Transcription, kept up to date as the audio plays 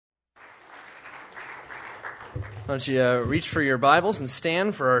Why don't you reach for your Bibles and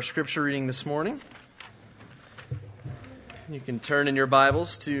stand for our scripture reading this morning. You can turn in your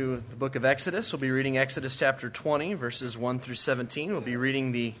Bibles to the book of Exodus. We'll be reading Exodus chapter 20, verses 1 through 17. We'll be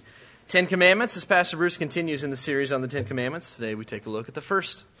reading the Ten Commandments as Pastor Bruce continues in the series on the Ten Commandments. Today we take a look at the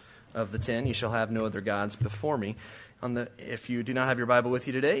first of the 10. You shall have no other gods before me. If you do not have your Bible with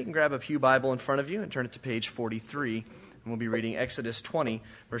you today, you can grab a pew Bible in front of you and turn it to page 43. And we'll be reading Exodus 20,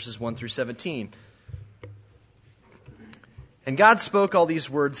 verses 1 through 17. And God spoke all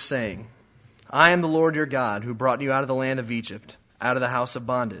these words, saying, I am the Lord your God, who brought you out of the land of Egypt, out of the house of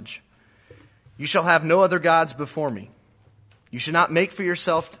bondage. You shall have no other gods before me. You shall not make for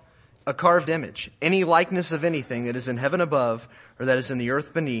yourself a carved image, any likeness of anything that is in heaven above, or that is in the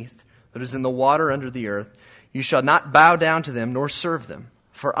earth beneath, that is in the water under the earth. You shall not bow down to them, nor serve them.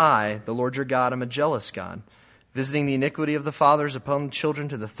 For I, the Lord your God, am a jealous God, visiting the iniquity of the fathers upon the children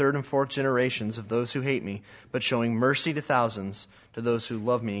to the third and fourth generations of those who hate me, but showing mercy to thousands, to those who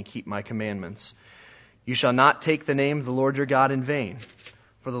love me and keep my commandments. You shall not take the name of the Lord your God in vain,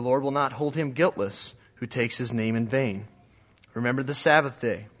 for the Lord will not hold him guiltless who takes his name in vain. Remember the Sabbath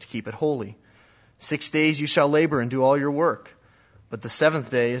day, to keep it holy. 6 days you shall labor and do all your work, but the seventh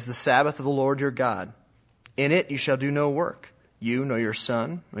day is the Sabbath of the Lord your God. In it you shall do no work, you, nor your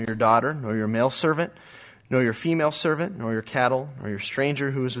son, nor your daughter, nor your male servant, nor your female servant, nor your cattle, nor your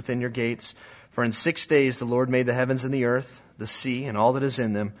stranger who is within your gates. For in 6 days the Lord made the heavens and the earth, the sea, and all that is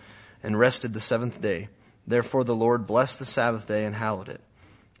in them, and rested the seventh day. Therefore the Lord blessed the Sabbath day and hallowed it.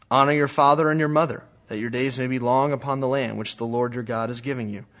 Honor your father and your mother, that your days may be long upon the land which the Lord your God is giving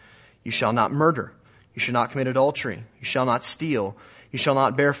you. You shall not murder. You shall not commit adultery. You shall not steal. You shall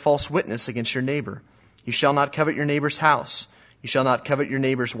not bear false witness against your neighbor. You shall not covet your neighbor's house. You shall not covet your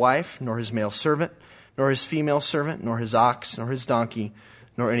neighbor's wife, nor his male servant, nor his female servant, nor his ox, nor his donkey,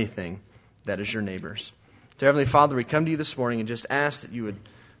 nor anything that is your neighbor's. Dear Heavenly Father, we come to you this morning and just ask that you would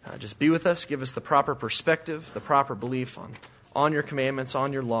just be with us, give us the proper perspective, the proper belief on your commandments,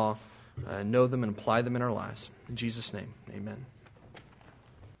 on your law, know them and apply them in our lives. In Jesus' name, amen.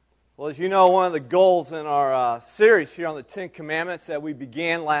 Well, as you know, one of the goals in our series here on the Ten Commandments that we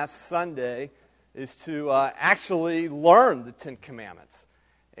began last Sunday is to actually learn the Ten Commandments.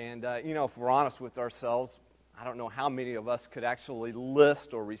 And, if we're honest with ourselves, I don't know how many of us could actually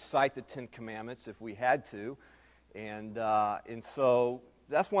list or recite the Ten Commandments if we had to. And so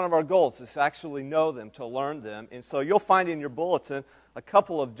that's one of our goals, is to actually know them, to learn them. And so you'll find in your bulletin a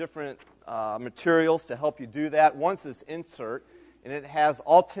couple of different materials to help you do that. One's this insert, and it has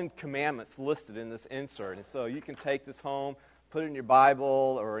all 10 commandments listed in this insert. And so you can take this home, put it in your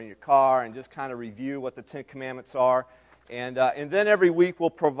Bible or in your car, and just kind of review what the 10 commandments are. And then every week we'll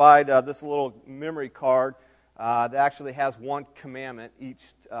provide this little memory card that actually has one commandment each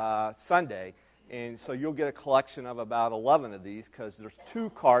Sunday. And so you'll get a collection of about 11 of these, because there's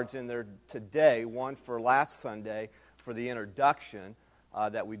 2 cards in there today, one for last Sunday for the introduction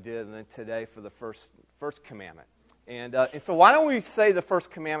that we did, and then today for the first commandment. And so why don't we say the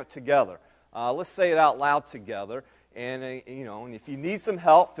first commandment together? Let's say it out loud together. And, and if you need some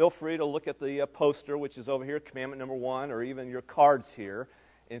help, feel free to look at the poster, which is over here, commandment number 1, or even your cards here.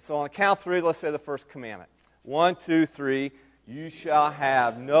 And so on the count of 3, let's say the first commandment. 1, 2, 3, you shall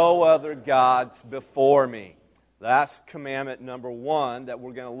have no other gods before me. That's commandment number 1 that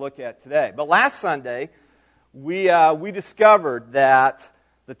we're going to look at today. But last Sunday, we discovered that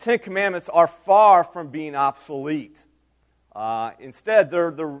the 10 commandments are far from being obsolete. Instead,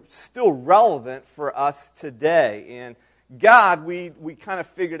 they're still relevant for us today. And God, we kind of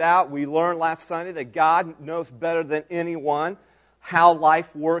figured out, we learned last Sunday that God knows better than anyone how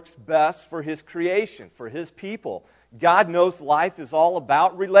life works best for His creation, for His people. God knows life is all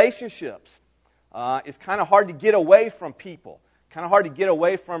about relationships. It's kind of hard to get away from people. Kind of hard to get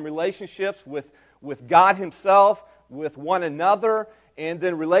away from relationships with God Himself, with one another, and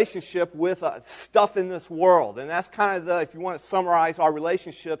then relationship with stuff in this world. And that's kind of if you want to summarize our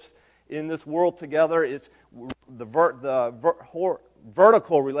relationships in this world together, it's the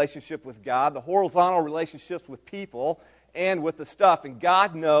vertical relationship with God, the horizontal relationships with people, and with the stuff. And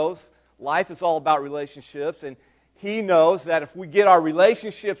God knows life is all about relationships, and He knows that if we get our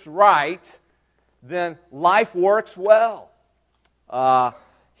relationships right, then life works well.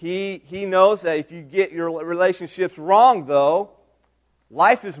 He knows that if you get your relationships wrong, though,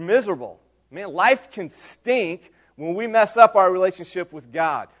 life is miserable. Man, life can stink when we mess up our relationship with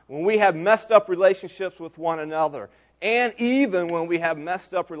God, when we have messed up relationships with one another, and even when we have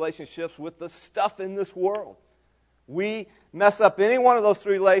messed up relationships with the stuff in this world. We mess up any one of those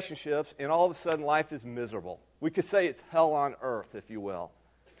 3 relationships, and all of a sudden life is miserable. We could say it's hell on earth, if you will.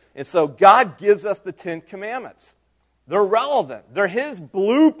 And so God gives us the 10 Commandments. They're relevant. They're His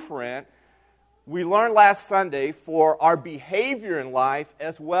blueprint, we learned last Sunday, for our behavior in life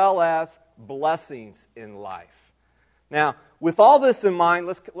as well as blessings in life. Now, with all this in mind,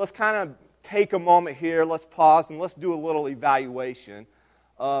 let's kind of take a moment here, let's pause, and let's do a little evaluation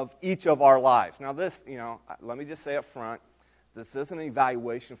of each of our lives. Now this, let me just say up front, this isn't an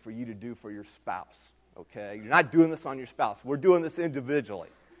evaluation for you to do for your spouse, okay? You're not doing this on your spouse. We're doing this individually,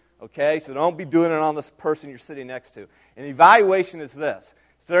 okay? So don't be doing it on this person you're sitting next to. An evaluation is this.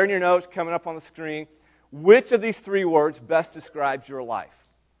 It's there in your notes, coming up on the screen. Which of these three words best describes your life?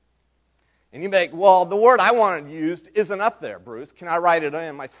 And you make, well, the word I wanted used isn't up there, Bruce. Can I write it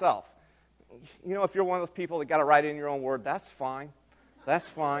in myself? If you're one of those people that got to write in your own word, that's fine. That's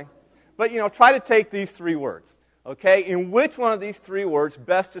fine. But, try to take these three words, okay? In which one of these three words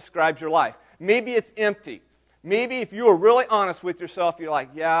best describes your life? Maybe it's empty. Maybe if you are really honest with yourself, you're like,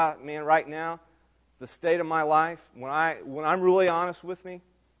 yeah, man, right now, the state of my life, when I'm really honest with me,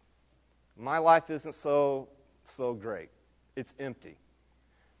 my life isn't so great. It's empty.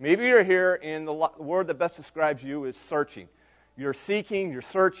 Maybe you're here and the word that best describes you is searching. You're seeking, you're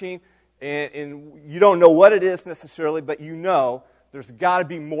searching, and you don't know what it is necessarily, but you know there's got to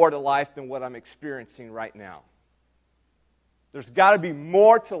be more to life than what I'm experiencing right now. There's got to be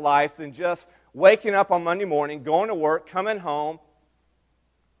more to life than just waking up on Monday morning, going to work, coming home,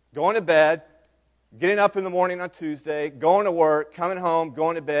 going to bed, getting up in the morning on Tuesday, going to work, coming home,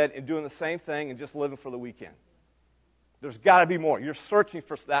 going to bed, and doing the same thing and just living for the weekend. There's got to be more. You're searching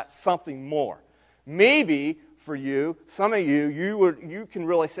for that something more. Maybe for you, some of you can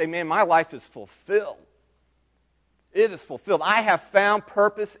really say, man, my life is fulfilled. It is fulfilled. I have found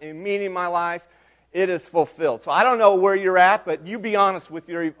purpose and meaning in my life. It is fulfilled. So I don't know where you're at, but you be honest with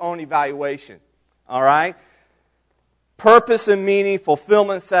your own evaluation. All right? Purpose and meaning,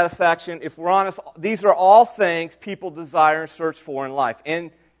 fulfillment, satisfaction. If we're honest, these are all things people desire and search for in life. And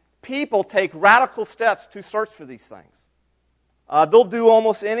people take radical steps to search for these things. They'll do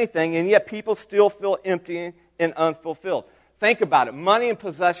almost anything, and yet people still feel empty and unfulfilled. Think about it. Money and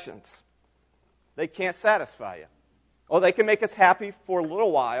possessions, they can't satisfy you. Oh, they can make us happy for a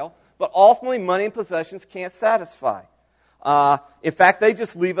little while, but ultimately money and possessions can't satisfy. In fact, they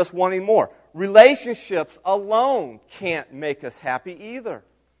just leave us wanting more. Relationships alone can't make us happy either.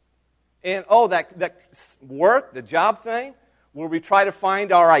 And that work, the job thing, where we try to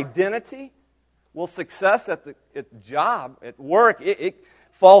find our identity, well, success at the job, at work, it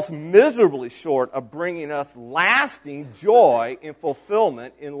falls miserably short of bringing us lasting joy and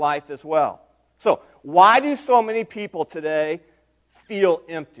fulfillment in life as well. So, why do so many people today feel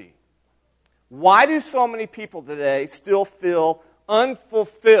empty? Why do so many people today still feel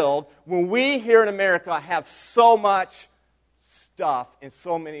unfulfilled when we here in America have so much stuff and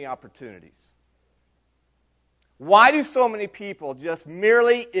so many opportunities? Why do so many people just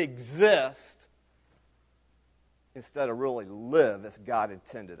merely exist instead of really live as God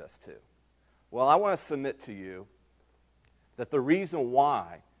intended us to? Well, I want to submit to you that the reason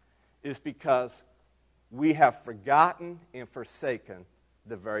why is because we have forgotten and forsaken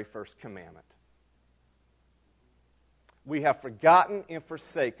the very first commandment. We have forgotten and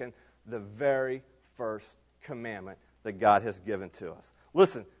forsaken the very first commandment that God has given to us.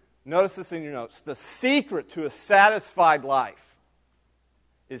 Listen, notice this in your notes. The secret to a satisfied life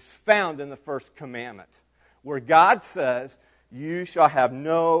is found in the first commandment, where God says, "You shall have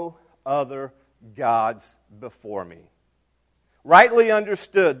no other gods before me." Rightly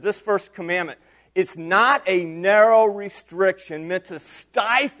understood, this first commandment, it's not a narrow restriction meant to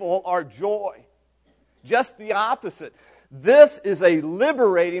stifle our joy. Just the opposite. This is a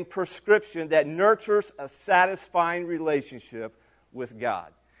liberating prescription that nurtures a satisfying relationship with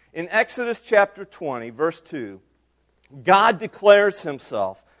God. In Exodus chapter 20, verse 2, God declares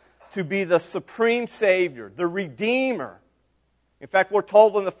Himself to be the supreme Savior, the Redeemer. In fact, we're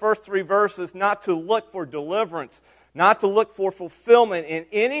told in the first three verses not to look for deliverance, not to look for fulfillment in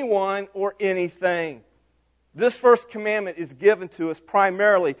anyone or anything. This first commandment is given to us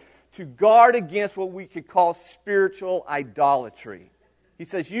primarily to guard against what we could call spiritual idolatry. He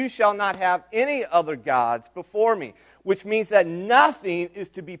says, "You shall not have any other gods before me," which means that nothing is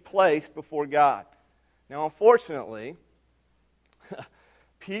to be placed before God. Now, unfortunately,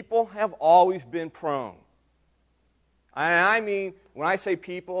 people have always been prone. I mean, when I say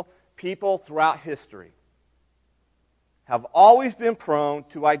people throughout history have always been prone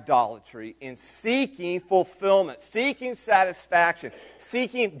to idolatry in seeking fulfillment, seeking satisfaction,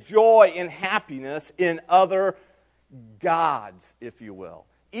 seeking joy and happiness in other gods, if you will,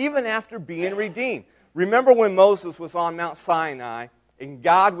 even after being redeemed. Remember when Moses was on Mount Sinai and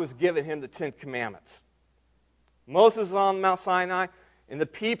God was giving him the Ten Commandments. Moses is on Mount Sinai, and the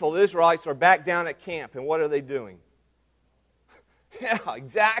people, the Israelites, are back down at camp. And what are they doing? Yeah,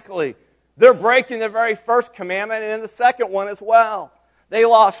 exactly. They're breaking the very first commandment and the second one as well. They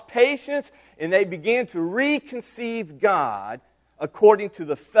lost patience, and they began to reconceive God according to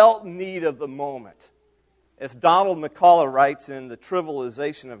the felt need of the moment. As Donald McCullough writes in The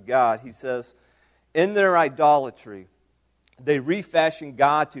Trivialization of God, he says, in their idolatry, they refashioned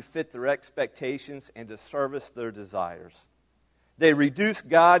God to fit their expectations and to service their desires. They reduced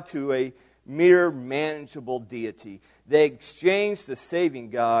God to a mere manageable deity. They exchanged the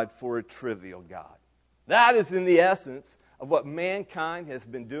saving God for a trivial God. That is in the essence of what mankind has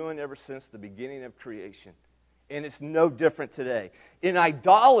been doing ever since the beginning of creation. And it's no different today. In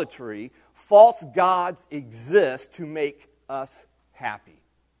idolatry, false gods exist to make us happy,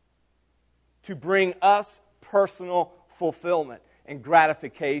 to bring us personal fulfillment and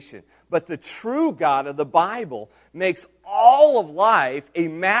gratification. But the true God of the Bible makes all of life a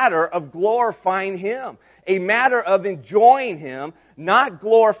matter of glorifying Him, a matter of enjoying Him, not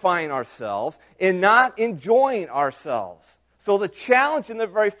glorifying ourselves and not enjoying ourselves. So the challenge in the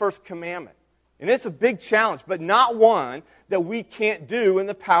very first commandment, and it's a big challenge, but not one that we can't do in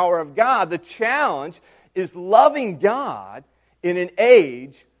the power of God. The challenge is loving God in an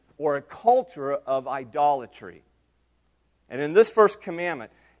age or a culture of idolatry. And in this first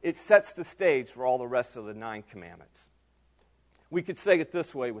commandment, it sets the stage for all the rest of the 9 commandments. We could say it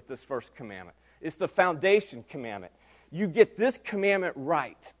this way with this first commandment. It's the foundation commandment. You get this commandment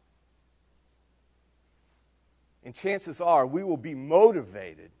right, and chances are we will be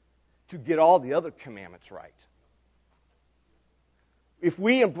motivated to get all the other commandments right. If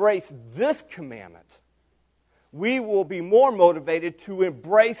we embrace this commandment, we will be more motivated to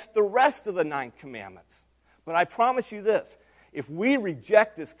embrace the rest of the 9 commandments. But I promise you this, if we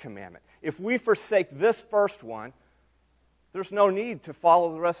reject this commandment, if we forsake this first one, there's no need to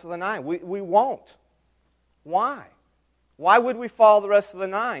follow the rest of the 9. We won't. Why? Why would we follow the rest of the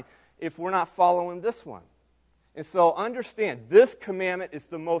 9 if we're not following this one? And so understand, this commandment is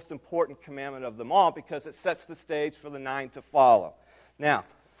the most important commandment of them all because it sets the stage for the 9 to follow. Now,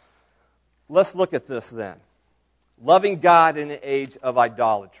 let's look at this then. Loving God in the age of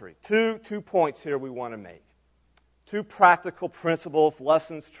idolatry. Two points here we want to make. 2 practical principles,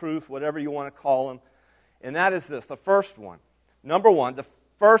 lessons, truth, whatever you want to call them. And that is this, the first one. Number 1, the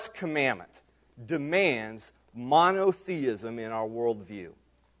first commandment demands monotheism in our worldview.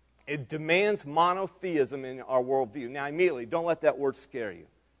 It demands monotheism in our worldview. Now, immediately, don't let that word scare you.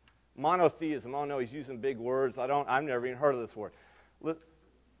 Monotheism, oh no, he's using big words. I've never even heard of this word.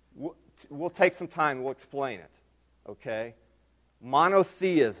 We'll take some time and we'll explain it. Okay?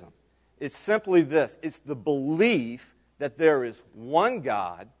 Monotheism. It's simply this. It's the belief that there is one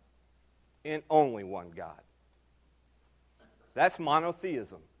God and only one God. That's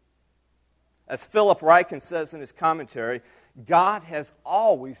monotheism. As Philip Ryken says in his commentary, God has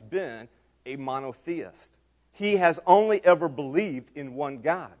always been a monotheist. He has only ever believed in one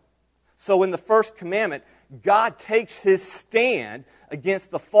God. So in the first commandment, God takes His stand against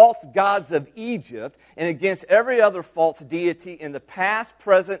the false gods of Egypt and against every other false deity in the past,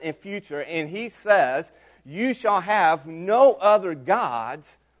 present, and future. And He says, you shall have no other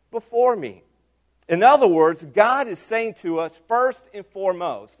gods before me. In other words, God is saying to us, first and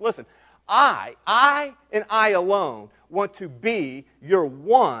foremost, listen, I and I alone want to be your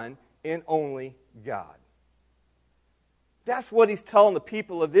one and only God. That's what He's telling the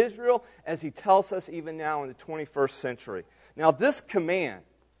people of Israel as He tells us even now in the 21st century. Now this command,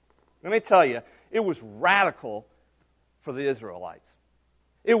 let me tell you, it was radical for the Israelites.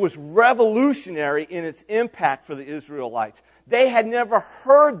 It was revolutionary in its impact for the Israelites. They had never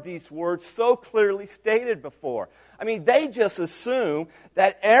heard these words so clearly stated before. I mean, they just assumed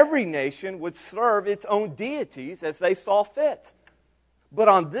that every nation would serve its own deities as they saw fit. But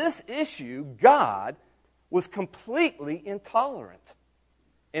on this issue, God was completely intolerant,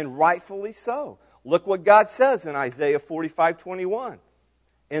 and rightfully so. Look what God says in Isaiah 45:21.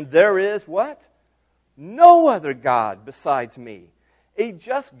 And there is what? No other God besides me. A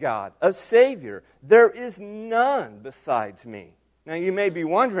just God, a Savior. There is none besides me. Now you may be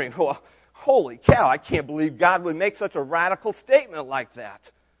wondering, well, holy cow, I can't believe God would make such a radical statement like that.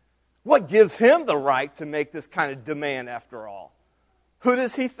 What gives Him the right to make this kind of demand after all? Who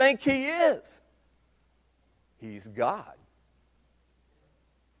does He think He is? He's God.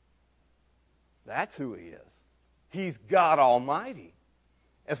 That's who He is. He's God Almighty.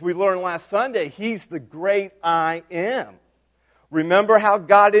 As we learned last Sunday, He's the great I Am. Remember how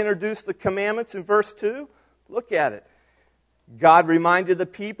God introduced the commandments in verse 2? Look at it. God reminded the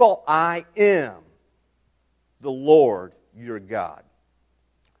people, I am. the Lord your God,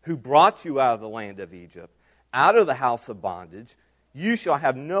 who brought you out of the land of Egypt, out of the house of bondage. You shall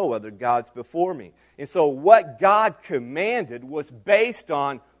have no other gods before me. And so what God commanded was based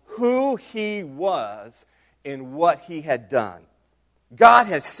on who He was and what He had done. God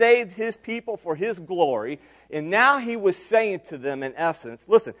has saved His people for His glory, and now He was saying to them, in essence,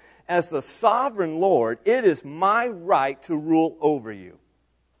 listen, as the sovereign Lord, it is my right to rule over you.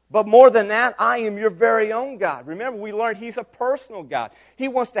 But more than that, I am your very own God. Remember, we learned He's a personal God. He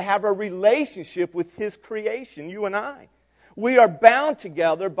wants to have a relationship with His creation, you and I. We are bound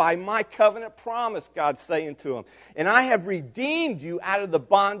together by my covenant promise, God's saying to him. And I have redeemed you out of the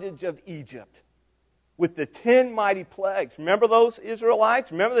bondage of Egypt with the 10 mighty plagues. Remember those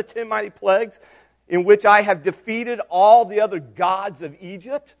Israelites? Remember the 10 mighty plagues in which I have defeated all the other gods of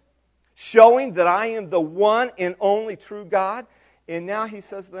Egypt, showing that I am the one and only true God? And now He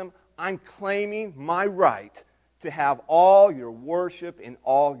says to them, I'm claiming my right to have all your worship and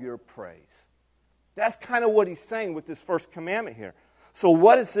all your praise. That's kind of what He's saying with this first commandment here. So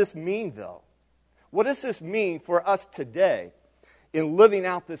what does this mean, though? What does this mean for us today in living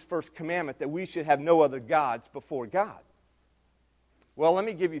out this first commandment that we should have no other gods before God? Well, let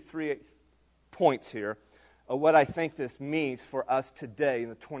me give you 3 points here of what I think this means for us today in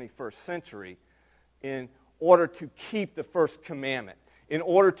the 21st century in order to keep the first commandment, in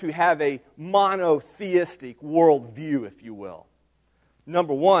order to have a monotheistic worldview, if you will.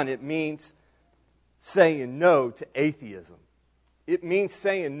 Number one, it means saying no to atheism. It means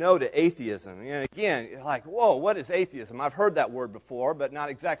saying no to atheism. And again, you're like, whoa, what is atheism? I've heard that word before, but not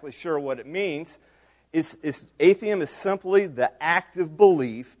exactly sure what it means. Atheism is simply the active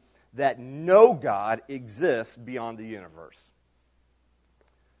belief that no God exists beyond the universe.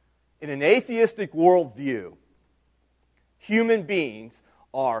 In an atheistic worldview, human beings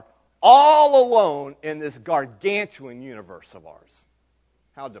are all alone in this gargantuan universe of ours.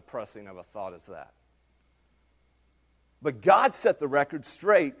 How depressing of a thought is that? But God set the record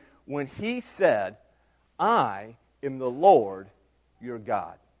straight when He said, I am the Lord your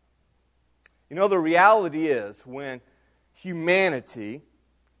God. You know, the reality is when humanity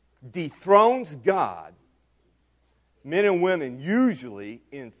dethrones God, men and women usually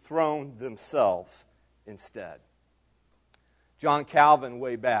enthrone themselves instead. John Calvin,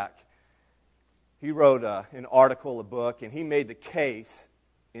 way back, he wrote an article, a book, and he made the case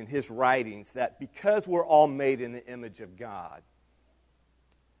in his writings that because we're all made in the image of God,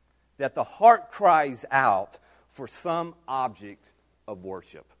 that the heart cries out for some object of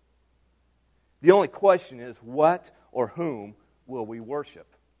worship. The only question is, what or whom will we worship?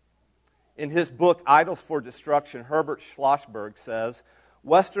 In his book, Idols for Destruction, Herbert Schlossberg says,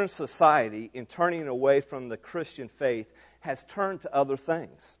 Western society, in turning away from the Christian faith, has turned to other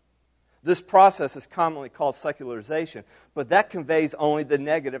things. This process is commonly called secularization, but that conveys only the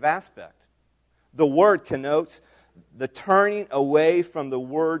negative aspect. The word connotes the turning away from the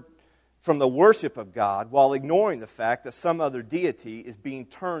worship of God while ignoring the fact that some other deity is being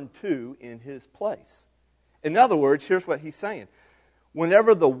turned to in His place. In other words, here's what he's saying.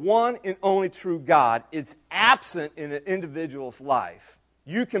 Whenever the one and only true God is absent in an individual's life,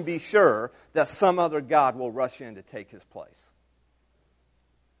 you can be sure that some other God will rush in to take his place.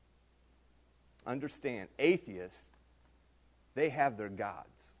 Understand, atheists, they have their gods.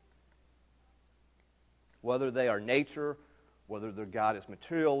 Whether they are nature, whether their God is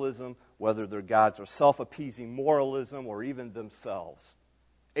materialism, whether their gods are self-appeasing moralism, or even themselves.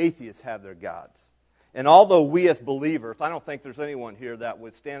 Atheists have their gods. And although we as believers, I don't think there's anyone here that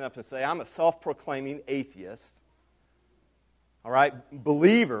would stand up and say, I'm a self-proclaiming atheist. All right?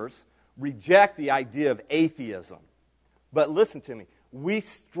 Believers reject the idea of atheism. But listen to me. We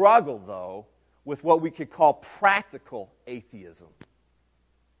struggle, though, with what we could call practical atheism,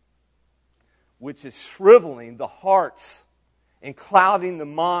 which is shriveling the hearts and clouding the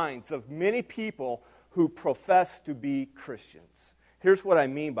minds of many people who profess to be Christians. Here's what I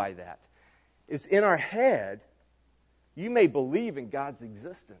mean by that. Is in our head, you may believe in God's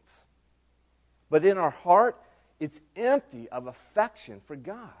existence, but in our heart, it's empty of affection for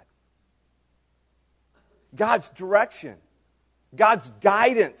God. God's direction, God's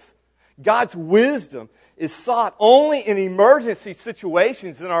guidance, God's wisdom is sought only in emergency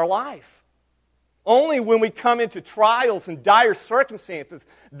situations in our life. Only when we come into trials and dire circumstances,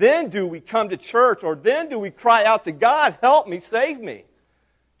 then do we come to church, or then do we cry out to God, help me, save me.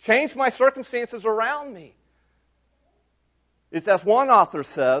 Change my circumstances around me. It's as one author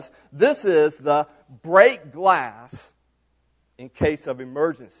says, this is the break glass in case of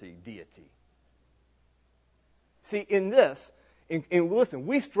emergency deity. See, in this, and listen,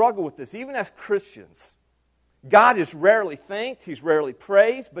 we struggle with this even as Christians. God is rarely thanked, He's rarely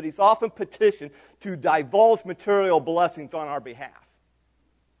praised, but He's often petitioned to divulge material blessings on our behalf.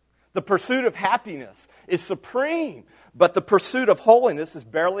 The pursuit of happiness is supreme, but the pursuit of holiness is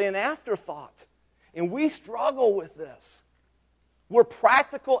barely an afterthought. And we struggle with this. We're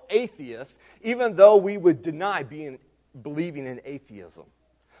practical atheists, even though we would deny believing in atheism.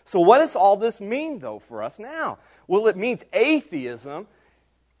 So what does all this mean, though, for us now? Well, it means atheism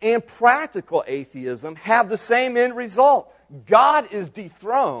and practical atheism have the same end result. God is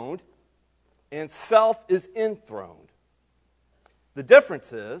dethroned and self is enthroned. The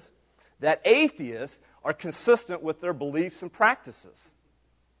difference is that atheists are consistent with their beliefs and practices.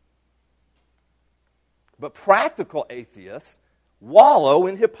 But practical atheists wallow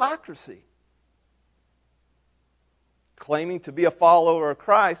in hypocrisy, claiming to be a follower of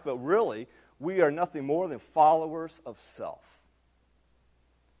Christ, but really, we are nothing more than followers of self.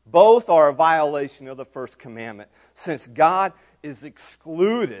 Both are a violation of the first commandment, since God is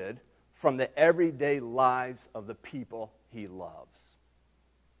excluded from the everyday lives of the people He loves.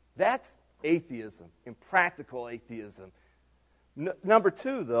 That's atheism, impractical atheism. Number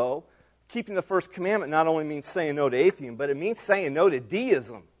two, though, keeping the first commandment not only means saying no to atheism, but it means saying no to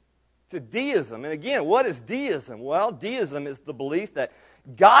deism. To deism. And again, what is deism? Well, deism is the belief that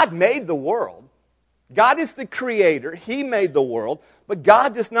God made the world. God is the creator. He made the world. But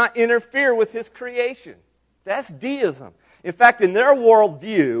God does not interfere with His creation. That's deism. In fact, in their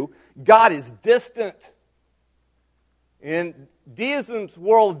worldview, God is distant. In deism's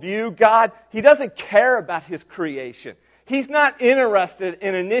worldview, God, He doesn't care about His creation. He's not interested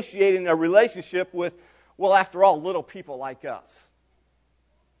in initiating a relationship with, well, after all, little people like us.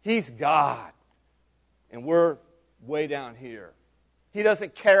 He's God, and we're way down here. He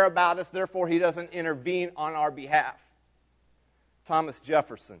doesn't care about us, therefore He doesn't intervene on our behalf. Thomas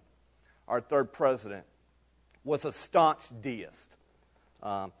Jefferson, our third president, was a staunch deist.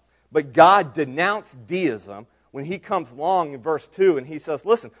 But God denounced deism when He comes along in verse 2 and He says,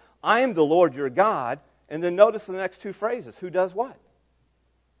 listen, I am the Lord your God. And then notice the next two phrases. Who does what?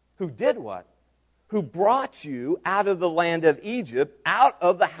 Who did what? Who brought you out of the land of Egypt, out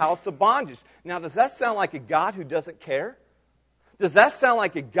of the house of bondage. Now, does that sound like a God who doesn't care? Does that sound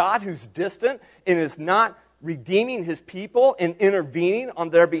like a God who's distant and is not redeeming His people and intervening on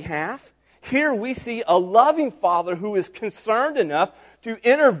their behalf? Here we see a loving Father who is concerned enough to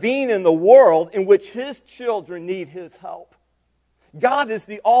intervene in the world in which His children need His help. God is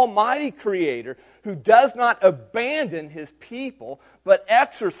the almighty creator who does not abandon His people, but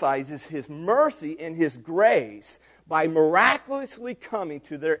exercises His mercy and His grace by miraculously coming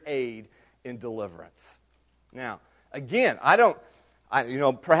to their aid in deliverance. Now, again,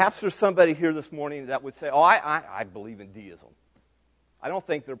 perhaps there's somebody here this morning that would say, oh, I believe in deism. I don't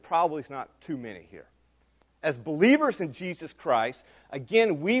think there probably is not too many here. As believers in Jesus Christ,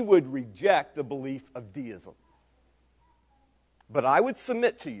 again, we would reject the belief of deism. But I would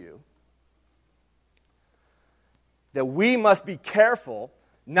submit to you that we must be careful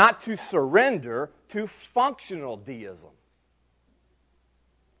not to surrender to functional deism.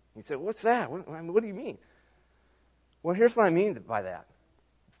 You say, what's that? What do you mean? Well, here's what I mean by that.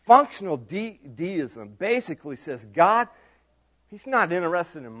 Functional deism basically says, God, He's not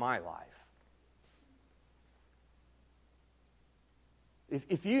interested in my life.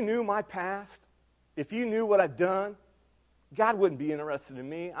 If you knew my past, if you knew what I've done, God wouldn't be interested in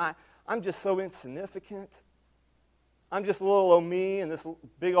me. I'm just so insignificant. I'm just a little old me in this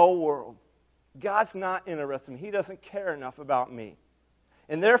big old world. God's not interested in me. He doesn't care enough about me.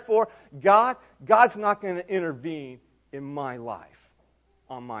 And therefore, God's not going to intervene in my life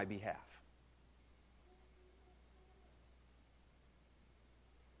on my behalf.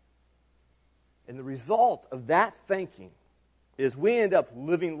 And the result of that thinking is we end up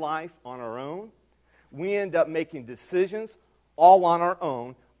living life on our own. We end up making decisions all on our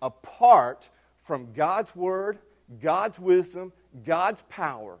own, apart from God's Word, God's wisdom, God's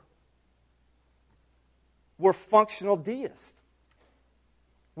power. We're functional deists.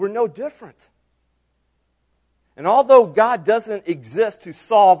 We're no different. And although God doesn't exist to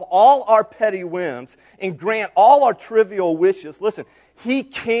solve all our petty whims and grant all our trivial wishes, listen, He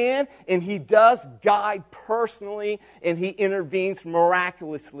can and He does guide personally, and He intervenes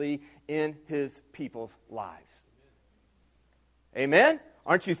miraculously in His people's lives. Amen?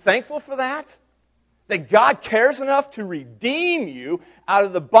 Aren't you thankful for that? That God cares enough to redeem you out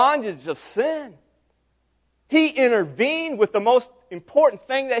of the bondage of sin. He intervened with the most important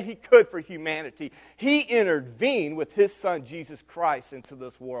thing that he could for humanity. He intervened with his son, Jesus Christ, into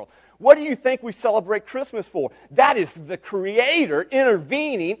this world. What do you think we celebrate Christmas for? That is the Creator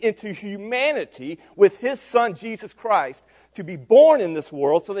intervening into humanity with his son, Jesus Christ, to be born in this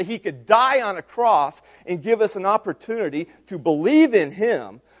world so that he could die on a cross and give us an opportunity to believe in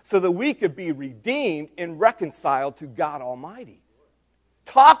him so that we could be redeemed and reconciled to God Almighty.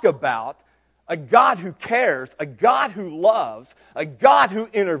 Talk about a God who cares, a God who loves, a God who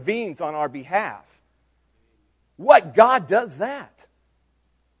intervenes on our behalf. What God does that?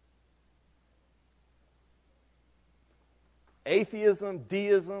 Atheism,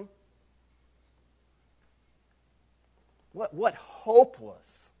 deism. What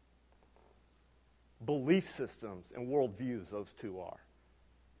hopeless belief systems and worldviews those two are.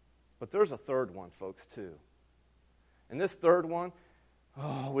 But there's a third one, folks, too. And this third one,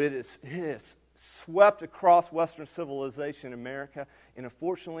 it is swept across Western civilization, America, and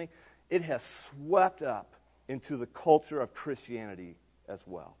unfortunately, it has swept up into the culture of Christianity as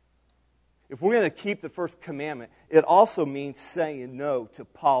well. If we're going to keep the first commandment, it also means saying no to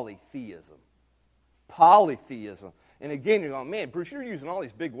polytheism. Polytheism. And again, you're going, man, Bruce, you're using all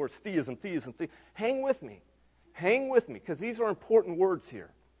these big words, theism. Hang with me. Hang with me, because these are important words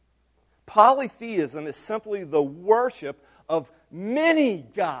here. Polytheism is simply the worship of many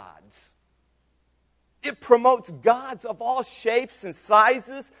gods. It promotes gods of all shapes and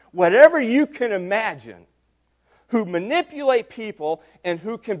sizes, whatever you can imagine, who manipulate people and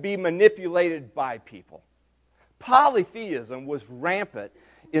who can be manipulated by people. Polytheism was rampant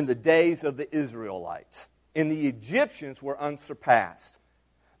in the days of the Israelites, and the Egyptians were unsurpassed.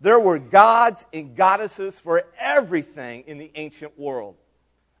 There were gods and goddesses for everything in the ancient world.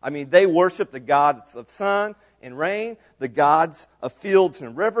 I mean, they worshiped the gods of sun and rain, the gods of fields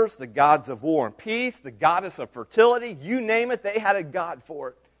and rivers, the gods of war and peace, the goddess of fertility. You name it, they had a god for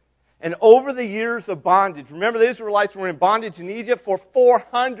it. And over the years of bondage, remember the Israelites were in bondage in Egypt for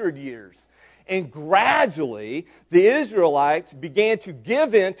 400 years. And gradually, the Israelites began to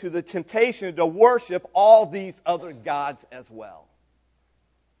give in to the temptation to worship all these other gods as well.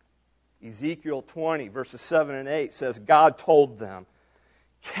 Ezekiel 20, verses 7 and 8 says, God told them,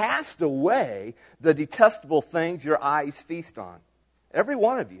 cast away the detestable things your eyes feast on, every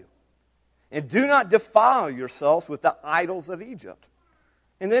one of you, and do not defile yourselves with the idols of Egypt.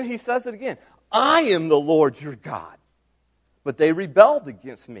 And then he says it again, I am the Lord your God. But they rebelled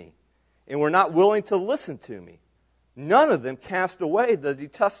against me and were not willing to listen to me. None of them cast away the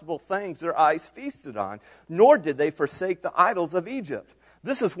detestable things their eyes feasted on, nor did they forsake the idols of Egypt.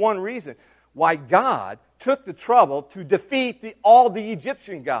 This is one reason why God took the trouble to defeat all the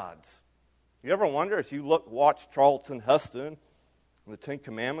Egyptian gods. You ever wonder, as you watch Charlton Heston and the Ten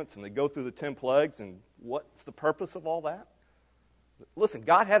Commandments, and they go through the 10 plagues, and what's the purpose of all that? Listen,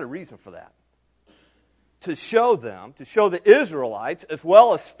 God had a reason for that. To show the Israelites, as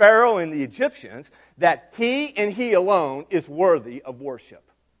well as Pharaoh and the Egyptians, that He and He alone is worthy of worship.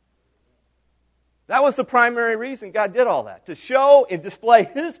 That was the primary reason God did all that, to show and display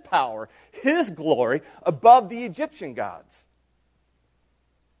His power, His glory above the Egyptian gods.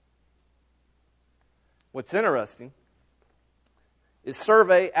 What's interesting is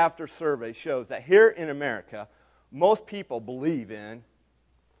survey after survey shows that here in America, most people believe in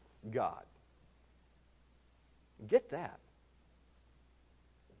God. Get that.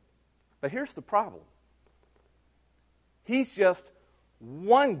 But here's the problem. He's just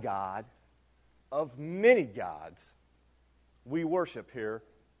one God of many gods we worship here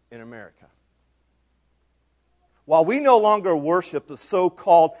in America. While we no longer worship the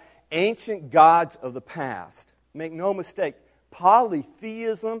so-called ancient gods of the past, make no mistake,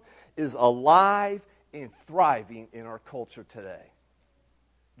 polytheism is alive and thriving in our culture today.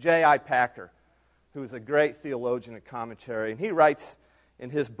 J.I. Packer, who is a great theologian and commentary, and he writes in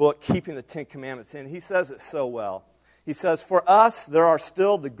his book, Keeping the Ten Commandments In, he says it so well. He says, for us, there are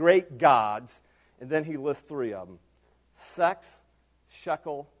still the great gods, and then he lists 3 of them: sex,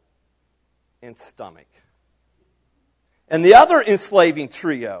 shekel, and stomach. And the other enslaving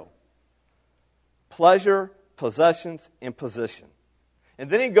trio: pleasure, possessions, and position. And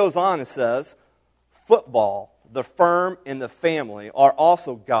then he goes on and says, football, the firm, and the family are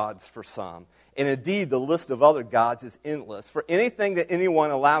also gods for some. And indeed, the list of other gods is endless. For anything that anyone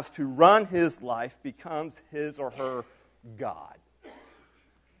allows to run his life becomes his or her God.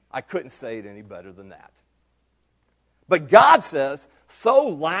 I couldn't say it any better than that. But God says so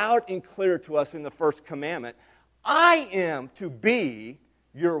loud and clear to us in the first commandment, I am to be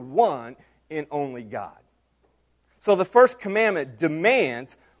your one and only God. So the first commandment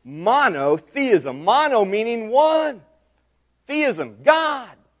demands monotheism. Mono meaning one. Theism, God,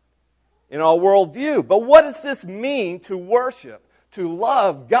 in our worldview. But what does this mean to worship, to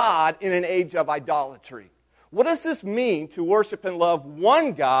love God in an age of idolatry? What does this mean to worship and love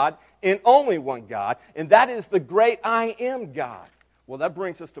one God and only one God? And that is the great I am God. Well, that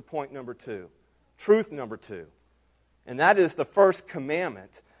brings us to point number 2, truth number 2. And that is the first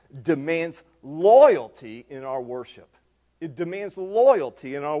commandment demands loyalty in our worship. It demands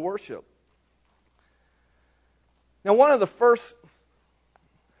loyalty in our worship. Now, one of the first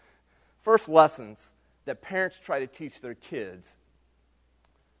lessons that parents try to teach their kids,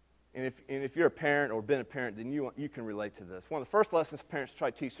 and if you're a parent or been a parent, then you can relate to this. One of the first lessons parents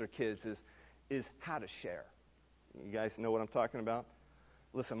try to teach their kids is how to share. You guys know what I'm talking about?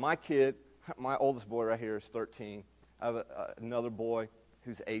 Listen, my oldest boy right here is 13. I have another boy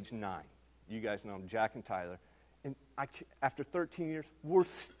who's age 9. You guys know him, Jack and Tyler. And after 13 years, we're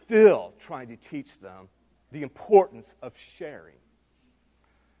still trying to teach them the importance of sharing.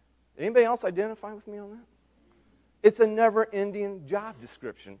 Anybody else identify with me on that? It's a never-ending job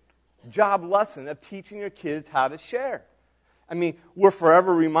description, job lesson of teaching your kids how to share. I mean, we're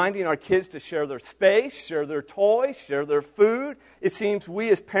forever reminding our kids to share their space, share their toys, share their food. It seems we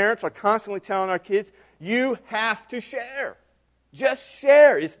as parents are constantly telling our kids, you have to share. Just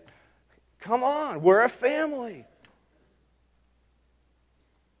share. Come on, we're a family.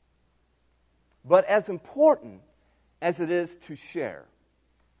 But as important as it is to share,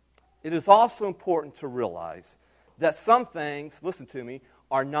 it is also important to realize that some things, listen to me,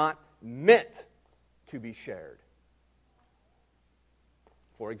 are not meant to be shared.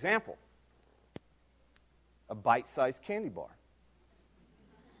 For example, a bite-sized candy bar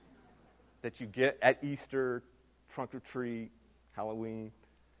that you get at Easter, trunk or treat, Halloween.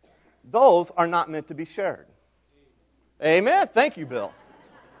 Those are not meant to be shared. Amen. Thank you, Bill.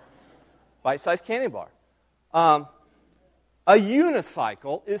 Bite-sized candy bar. A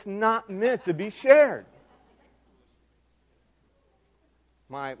unicycle is not meant to be shared.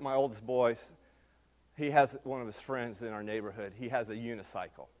 My oldest boy, he has one of his friends in our neighborhood. He has a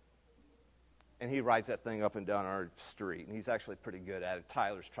unicycle. And he rides that thing up and down our street. And he's actually pretty good at it.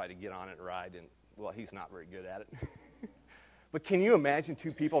 Tyler's tried to get on it and ride. And, well, he's not very good at it. But can you imagine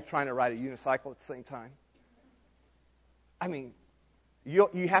two people trying to ride a unicycle at the same time? I mean,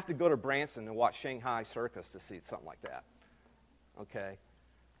 you have to go to Branson and watch Shanghai Circus to see something like that. Okay?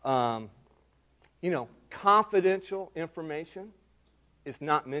 Confidential information is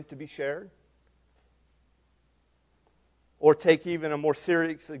not meant to be shared. Or take even a more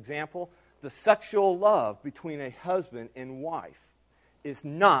serious example, the sexual love between a husband and wife is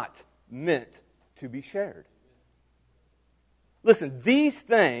not meant to be shared. Listen, these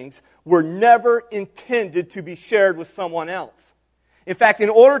things were never intended to be shared with someone else. In fact,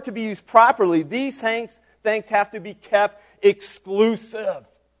 in order to be used properly, these things have to be kept exclusive.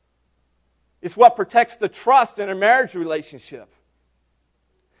 It's what protects the trust in a marriage relationship.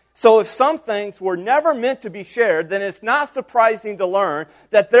 So if some things were never meant to be shared, then it's not surprising to learn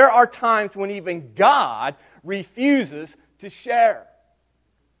that there are times when even God refuses to share.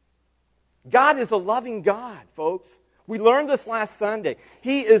 God is a loving God, folks. We learned this last Sunday.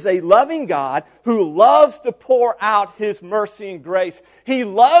 He is a loving God who loves to pour out His mercy and grace. He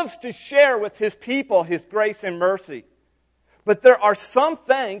loves to share with His people His grace and mercy. But there are some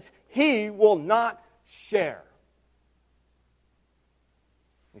things He will not share.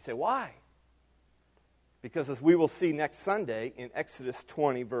 You say, why? Because as we will see next Sunday in Exodus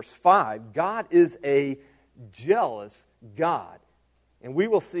 20, verse 5, God is a jealous God. And we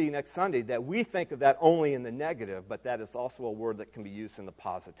will see next Sunday that we think of that only in the negative, but that is also a word that can be used in the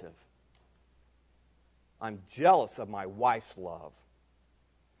positive. I'm jealous of my wife's love.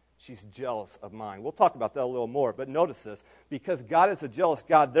 She's jealous of mine. We'll talk about that a little more, but notice this. Because God is a jealous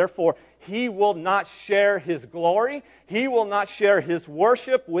God, therefore, He will not share His glory. He will not share His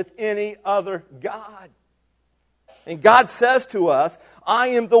worship with any other God. And God says to us, I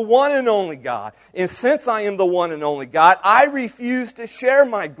am the one and only God. And since I am the one and only God, I refuse to share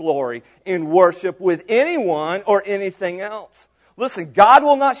my glory in worship with anyone or anything else. Listen, God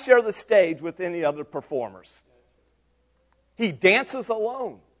will not share the stage with any other performers. He dances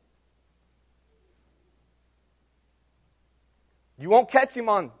alone. You won't catch Him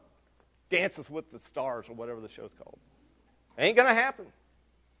on Dances with the Stars or whatever the show's called. Ain't going to happen.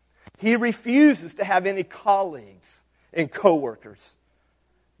 He refuses to have any colleagues and co-workers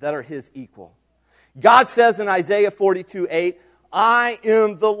that are His equal. God says in Isaiah 42:8, I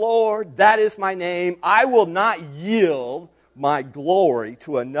am the Lord, that is my name. I will not yield my glory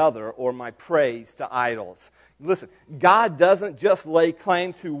to another or my praise to idols. Listen, God doesn't just lay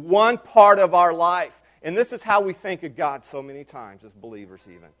claim to one part of our life And this is how we think of God so many times as believers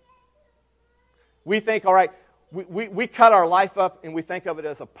even. We think, all right, we cut our life up and we think of it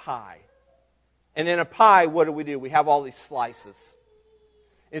as a pie. And in a pie, what do? We have all these slices.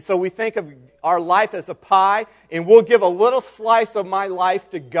 And so we think of our life as a pie, and we'll give a little slice of my life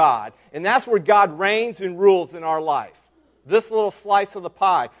to God. And that's where God reigns and rules in our life. This little slice of the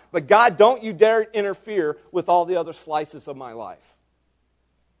pie. But God, don't you dare interfere with all the other slices of my life.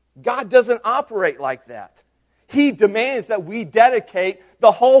 God doesn't operate like that. He demands that we dedicate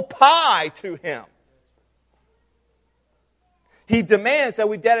the whole pie to Him. He demands that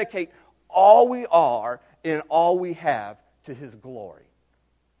we dedicate all we are and all we have to His glory.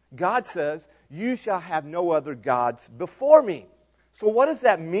 God says, you shall have no other gods before me. So what does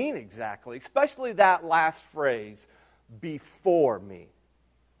that mean exactly? Especially that last phrase, before me.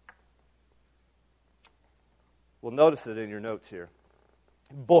 Well, notice it in your notes here.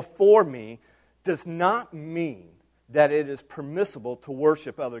 Before me does not mean that it is permissible to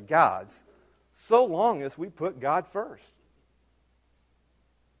worship other gods so long as we put God first.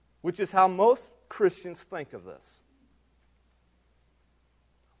 Which is how most Christians think of this.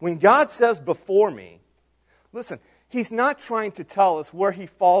 When God says before me, listen, He's not trying to tell us where He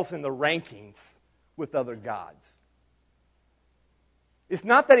falls in the rankings with other gods. It's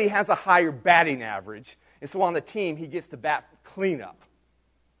not that He has a higher batting average, and so on the team He gets to bat cleanup.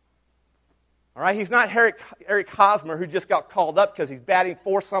 All right, He's not Eric Hosmer, who just got called up because he's batting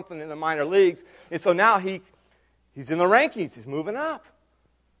for something in the minor leagues, and so now he's in the rankings, he's moving up.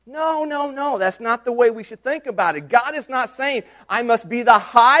 No, that's not the way we should think about it. God is not saying, I must be the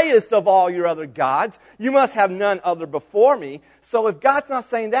highest of all your other gods. You must have none other before me. So if God's not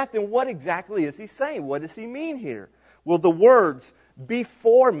saying that, then what exactly is He saying? What does He mean here? Well, the words,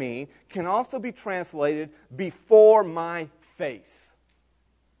 before me, can also be translated, before my face.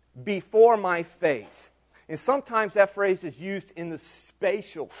 Before my face. And sometimes that phrase is used in the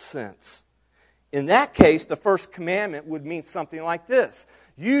spatial sense. In that case, the first commandment would mean something like this.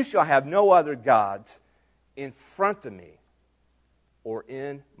 You shall have no other gods in front of me or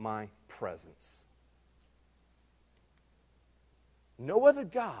in my presence. No other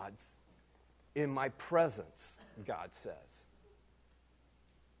gods in my presence, God says.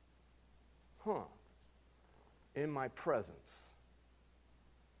 In my presence.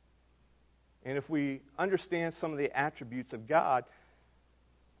 And if we understand some of the attributes of God,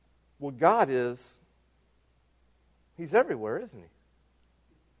 well, God is, He's everywhere, isn't He?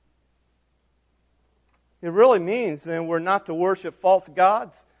 It really means then we're not to worship false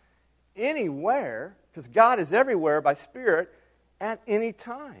gods anywhere, because God is everywhere by Spirit at any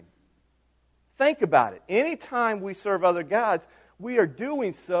time. Think about it. Anytime we serve other gods, we are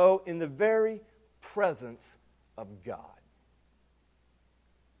doing so in the very presence of God.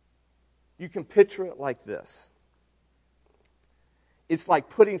 You can picture it like this. It's like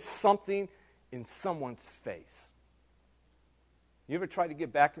putting something in someone's face. You ever try to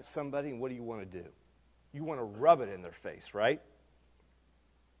get back at somebody, and what do you want to do? You want to rub it in their face, right?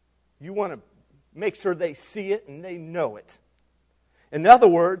 You want to make sure they see it and they know it. In other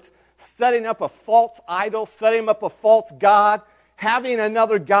words, setting up a false idol, setting up a false god, having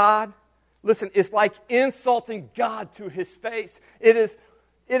another god, listen, it's like insulting God to His face. It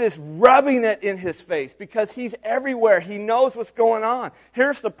is rubbing it in His face because He's everywhere. He knows what's going on.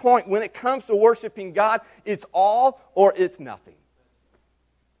 Here's the point. When it comes to worshiping God, it's all or it's nothing.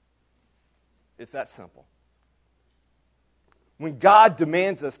 It's that simple. When God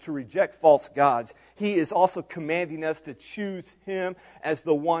demands us to reject false gods, He is also commanding us to choose Him as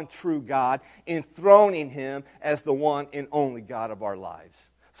the one true God, enthroning Him as the one and only God of our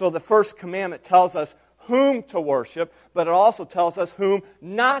lives. So the first commandment tells us whom to worship, but it also tells us whom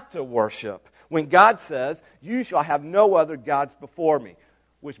not to worship. When God says, you shall have no other gods before me,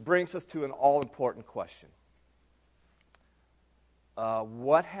 which brings us to an all-important question.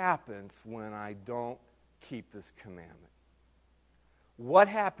 What happens when I don't keep this commandment? What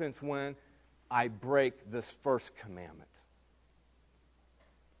happens when I break this first commandment?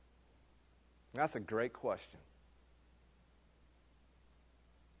 That's a great question.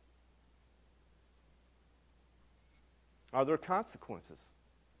 Are there consequences?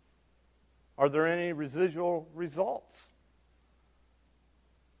 Are there any residual results?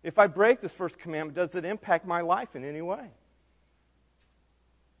 If I break this first commandment, does it impact my life in any way?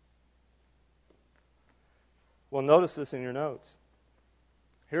 Well, notice this in your notes.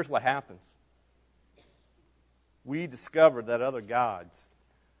 Here's what happens. We discovered that other gods,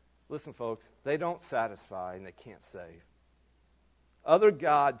 listen folks, they don't satisfy and they can't save. Other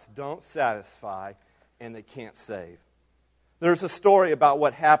gods don't satisfy and they can't save. There's a story about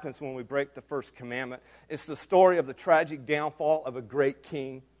what happens when we break the first commandment. It's the story of the tragic downfall of a great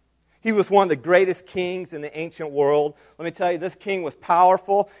king. He was one of the greatest kings in the ancient world. Let me tell you, this king was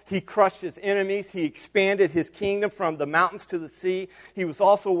powerful. He crushed his enemies. He expanded his kingdom from the mountains to the sea. He was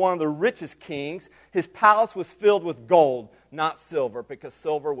also one of the richest kings. His palace was filled with gold, not silver, because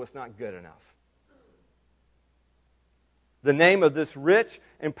silver was not good enough. The name of this rich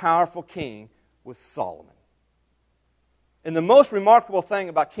and powerful king was Solomon. And the most remarkable thing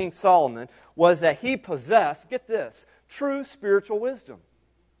about King Solomon was that he possessed, get this, true spiritual wisdom.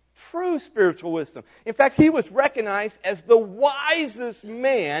 True spiritual wisdom. In fact, he was recognized as the wisest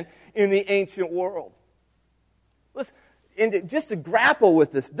man in the ancient world. Listen, and just to grapple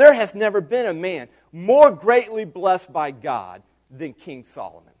with this, there has never been a man more greatly blessed by God than King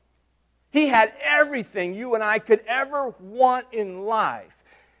Solomon. He had everything you and I could ever want in life,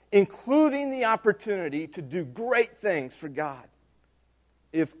 including the opportunity to do great things for God.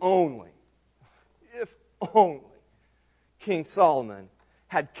 If only King Solomon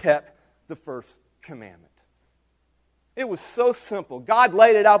had kept the first commandment. It was so simple. God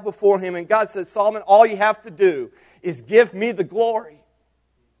laid it out before him, and God said, Solomon, all you have to do is give me the glory.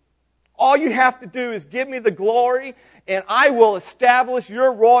 All you have to do is give me the glory, and I will establish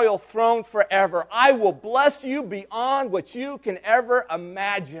your royal throne forever. I will bless you beyond what you can ever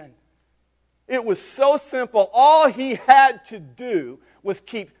imagine. It was so simple. All he had to do was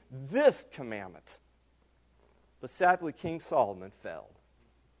keep this commandment. But sadly, King Solomon failed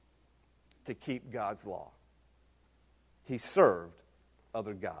to keep God's law. He served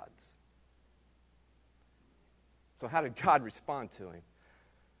other gods. So how did God respond to him?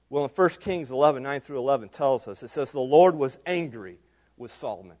 Well, in 1 Kings 11, 9 through 11 tells us, it says, the Lord was angry with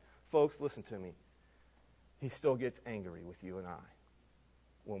Solomon. Folks, listen to me. He still gets angry with you and I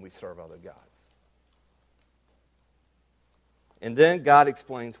when we serve other gods. And then God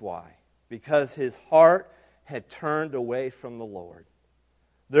explains why. Because his heart had turned away from the Lord.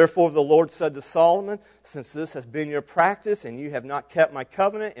 Therefore the Lord said to Solomon, since this has been your practice, and you have not kept my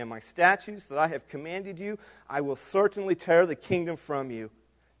covenant and my statutes that I have commanded you, I will certainly tear the kingdom from you.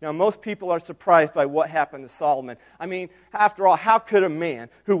 Now, most people are surprised by what happened to Solomon. I mean, after all, how could a man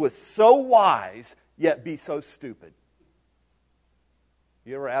who was so wise yet be so stupid?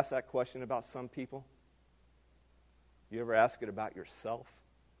 You ever ask that question about some people? You ever ask it about yourself?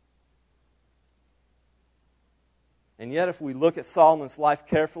 And yet, if we look at Solomon's life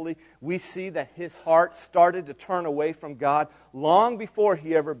carefully, we see that his heart started to turn away from God long before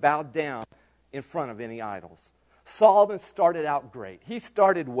he ever bowed down in front of any idols. Solomon started out great. He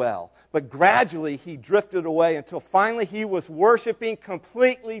started well. But gradually he drifted away until finally he was worshiping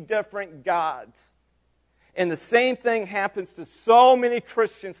completely different gods. And the same thing happens to so many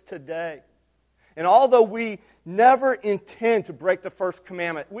Christians today. And although we never intend to break the first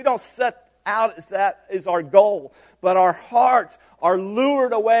commandment, we don't set out as that is our goal. But our hearts are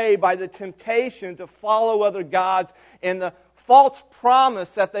lured away by the temptation to follow other gods and the false promise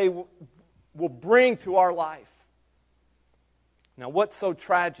that they will bring to our life. Now, what's so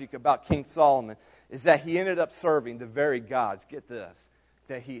tragic about King Solomon is that he ended up serving the very gods, get this,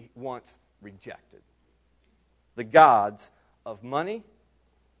 that he once rejected. The gods of money,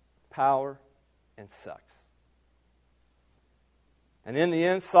 power, and sex. And in the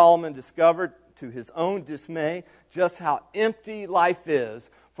end, Solomon discovered to his own dismay just how empty life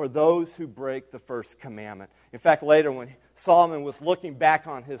is for those who break the first commandment. In fact, later when Solomon was looking back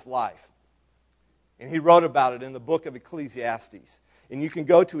on his life, and he wrote about it in the book of Ecclesiastes. And you can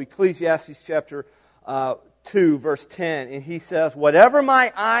go to Ecclesiastes chapter 2, verse 10, and he says, whatever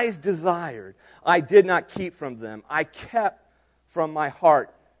my eyes desired, I did not keep from them. I kept my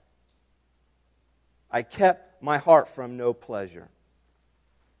heart from no pleasure.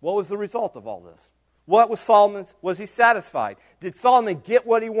 What was the result of all this? What was Solomon's? Was he satisfied? Did Solomon get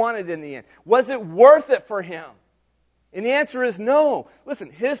what he wanted in the end? Was it worth it for him? And the answer is no. Listen,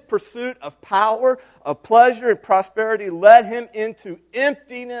 his pursuit of power, of pleasure, and prosperity led him into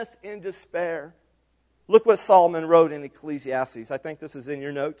emptiness and despair. Look what Solomon wrote in Ecclesiastes. I think this is in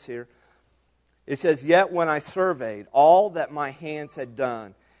your notes here. It says, yet when I surveyed all that my hands had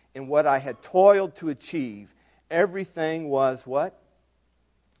done and what I had toiled to achieve, everything was what?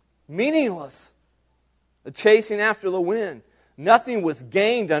 Meaningless. A chasing after the wind. Nothing was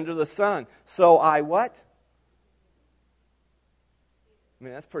gained under the sun. So I what? I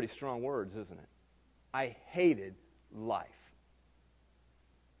mean, that's pretty strong words, isn't it? I hated life.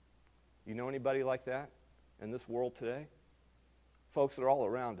 You know anybody like that in this world today? Folks, they're all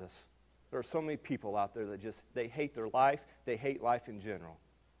around us. There are so many people out there that they hate their life. They hate life in general.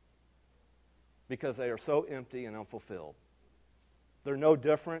 Because they are so empty and unfulfilled. They're no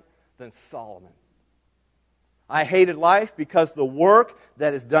different than Solomon. I hated life because the work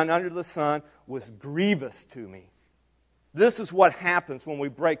that is done under the sun was grievous to me. This is what happens when we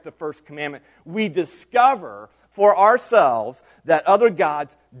break the first commandment. We discover for ourselves that other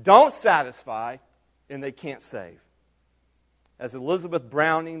gods don't satisfy and they can't save. As Elizabeth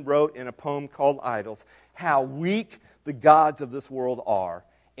Browning wrote in a poem called Idols, how weak the gods of this world are,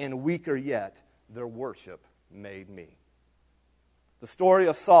 and weaker yet, their worship made me. The story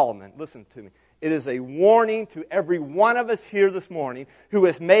of Solomon, listen to me, it is a warning to every one of us here this morning who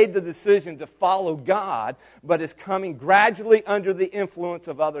has made the decision to follow God, but is coming gradually under the influence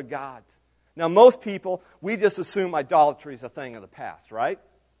of other gods. Now, most people, we just assume idolatry is a thing of the past, right?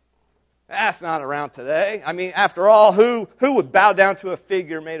 That's not around today. I mean, after all, who would bow down to a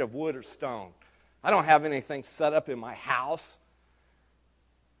figure made of wood or stone? I don't have anything set up in my house.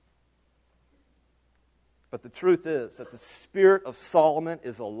 But the truth is that the spirit of Solomon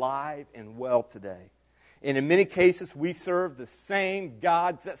is alive and well today. And in many cases, we serve the same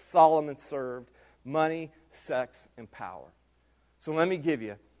gods that Solomon served: money, sex, and power. So let me give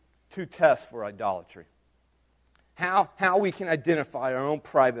you 2 tests for idolatry. How we can identify our own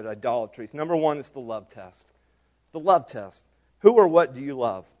private idolatries. Number 1 is the love test. The love test. Who or what do you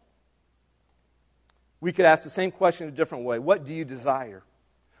love? We could ask the same question a different way. What do you desire?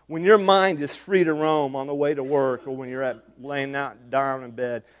 When your mind is free to roam on the way to work, or when you're laying down in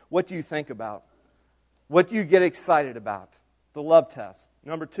bed, what do you think about? What do you get excited about? The love test.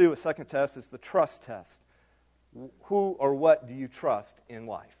 Number 2, a second test, is the trust test. Who or what do you trust in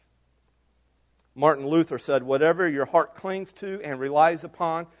life? Martin Luther said, whatever your heart clings to and relies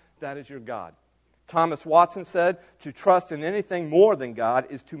upon, that is your God. Thomas Watson said, to trust in anything more than God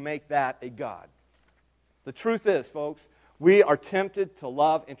is to make that a God. The truth is, folks, we are tempted to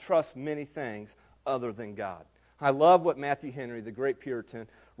love and trust many things other than God. I love what Matthew Henry, the great Puritan,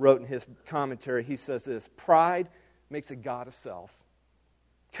 wrote in his commentary. He says this: pride makes a god of self.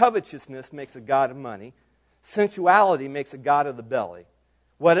 Covetousness makes a god of money. Sensuality makes a god of the belly.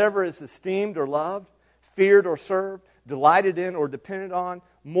 Whatever is esteemed or loved, feared or served, delighted in or depended on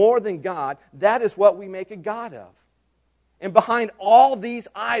more than God, that is what we make a god of. And behind all these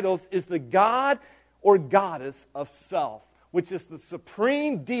idols is the god or goddess of self, which is the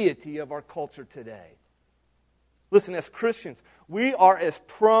supreme deity of our culture today. Listen, as Christians, we are as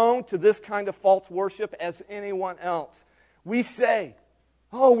prone to this kind of false worship as anyone else. We say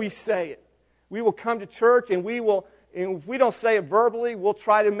it. We will come to church and if we don't say it verbally, we'll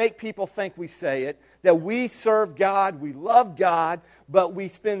try to make people think we say it, that we serve God, we love God, but we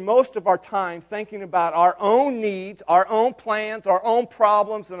spend most of our time thinking about our own needs, our own plans, our own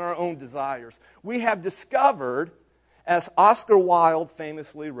problems, and our own desires. We have discovered, as Oscar Wilde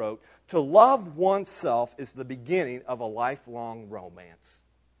famously wrote, to love oneself is the beginning of a lifelong romance.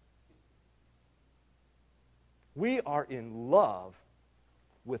 We are in love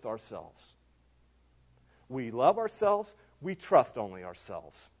with ourselves. We love ourselves, we trust only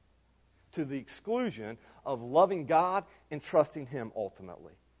ourselves, to the exclusion of loving God and trusting Him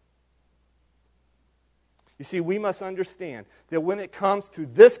ultimately. You see, we must understand that when it comes to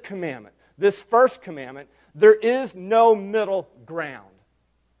this commandment, this first commandment, there is no middle ground.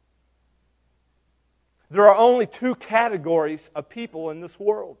 There are only 2 categories of people in this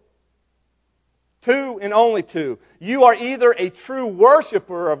world. 2 and only 2. You are either a true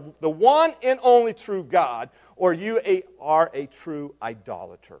worshiper of the one and only true God, or you are a true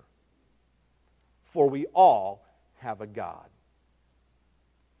idolater. For we all have a God.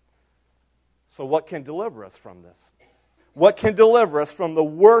 So what can deliver us from this? What can deliver us from the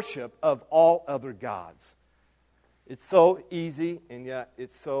worship of all other gods? It's so easy, and yet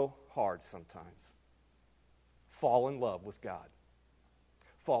it's so hard sometimes. Fall in love with God.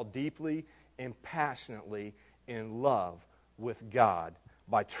 Fall deeply and passionately in love with God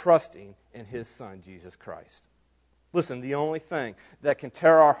by trusting in His Son, Jesus Christ. Listen, the only thing that can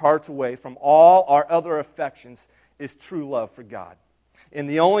tear our hearts away from all our other affections is true love for God. And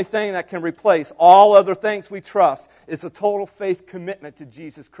the only thing that can replace all other things we trust is a total faith commitment to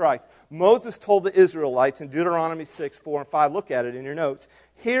Jesus Christ. Moses told the Israelites in Deuteronomy 6, 4 and 5, look at it in your notes,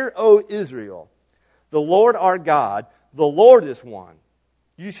 "Hear, O Israel, the Lord our God, the Lord is one.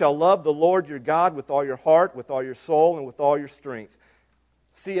 You shall love the Lord your God with all your heart, with all your soul, and with all your strength."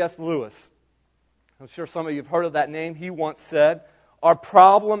 C.S. Lewis, I'm sure some of you have heard of that name. He once said, our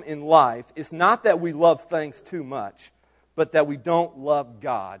problem in life is not that we love things too much, but that we don't love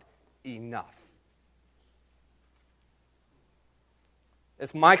God enough.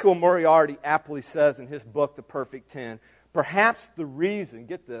 As Michael Moriarty aptly says in his book, The Perfect 10, perhaps the reason,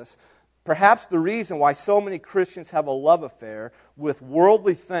 get this, Perhaps the reason why so many Christians have a love affair with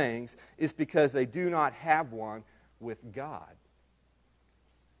worldly things is because they do not have one with God.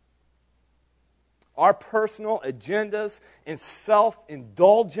 Our personal agendas and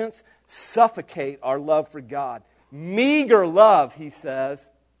self-indulgence suffocate our love for God. Meager love, he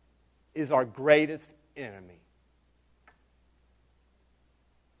says, is our greatest enemy.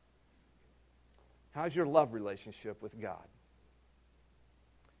 How's your love relationship with God?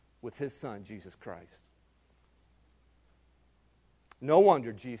 With His Son, Jesus Christ? No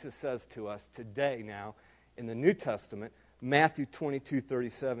wonder Jesus says to us today now in the New Testament, Matthew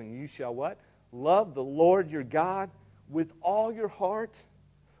 22:37, you shall what? Love the Lord your God with all your heart,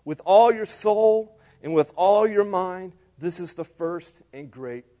 with all your soul, and with all your mind. This is the first and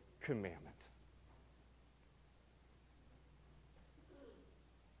great commandment.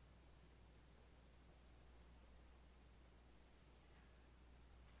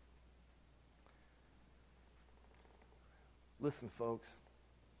 Listen, folks.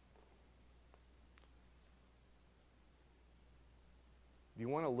 Do you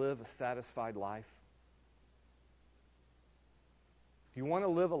want to live a satisfied life? Do you want to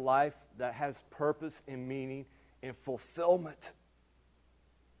live a life that has purpose and meaning and fulfillment?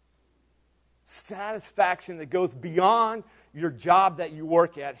 Satisfaction that goes beyond your job that you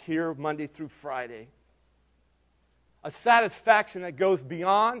work at here Monday through Friday. A satisfaction that goes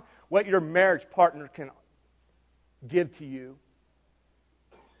beyond what your marriage partner can give to you.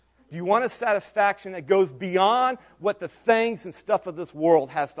 Do you want a satisfaction that goes beyond what the things and stuff of this world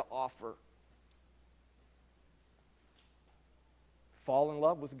has to offer? Fall in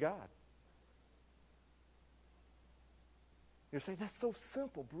love with God. You're saying, that's so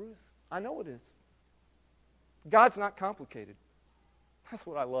simple, Bruce. I know it is. God's not complicated. That's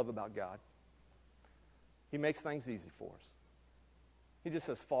what I love about God. He makes things easy for us. He just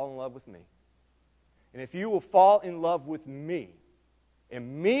says, fall in love with me. And if you will fall in love with me,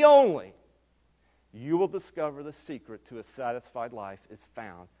 and me only, you will discover the secret to a satisfied life is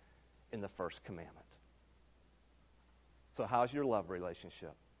found in the first commandment. So how's your love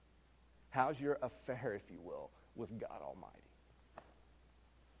relationship? How's your affair, if you will, with God Almighty?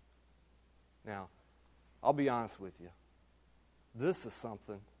 Now, I'll be honest with you. This is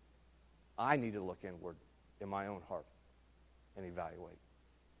something I need to look inward in my own heart and evaluate.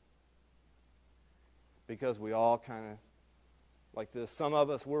 Because we all kind of, like this, some of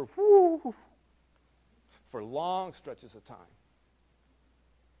us were for long stretches of time.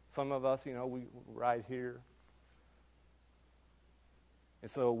 Some of us, we right here.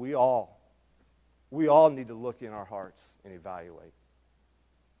 And so we all need to look in our hearts and evaluate.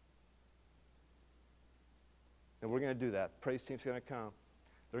 And we're going to do that. Praise team's going to come.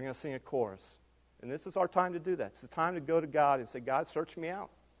 They're going to sing a chorus. And this is our time to do that. It's the time to go to God and say, God, search me out.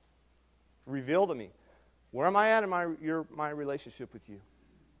 Reveal to me. Where am I at in my relationship with you?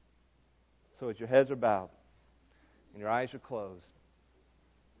 So as your heads are bowed and your eyes are closed,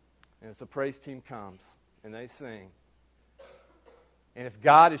 and as the praise team comes and they sing, and if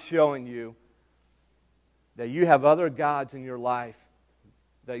God is showing you that you have other gods in your life,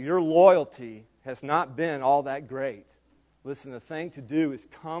 that your loyalty has not been all that great, listen, the thing to do is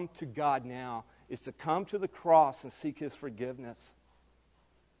come to God now, is to come to the cross and seek His forgiveness.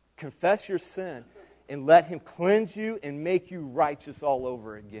 Confess your sin. And let Him cleanse you and make you righteous all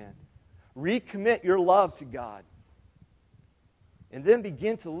over again. Recommit your love to God. And then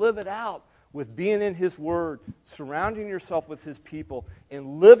begin to live it out with being in His Word, surrounding yourself with His people,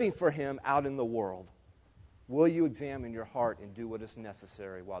 and living for Him out in the world. Will you examine your heart and do what is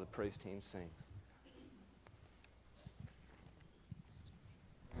necessary while the praise team sings?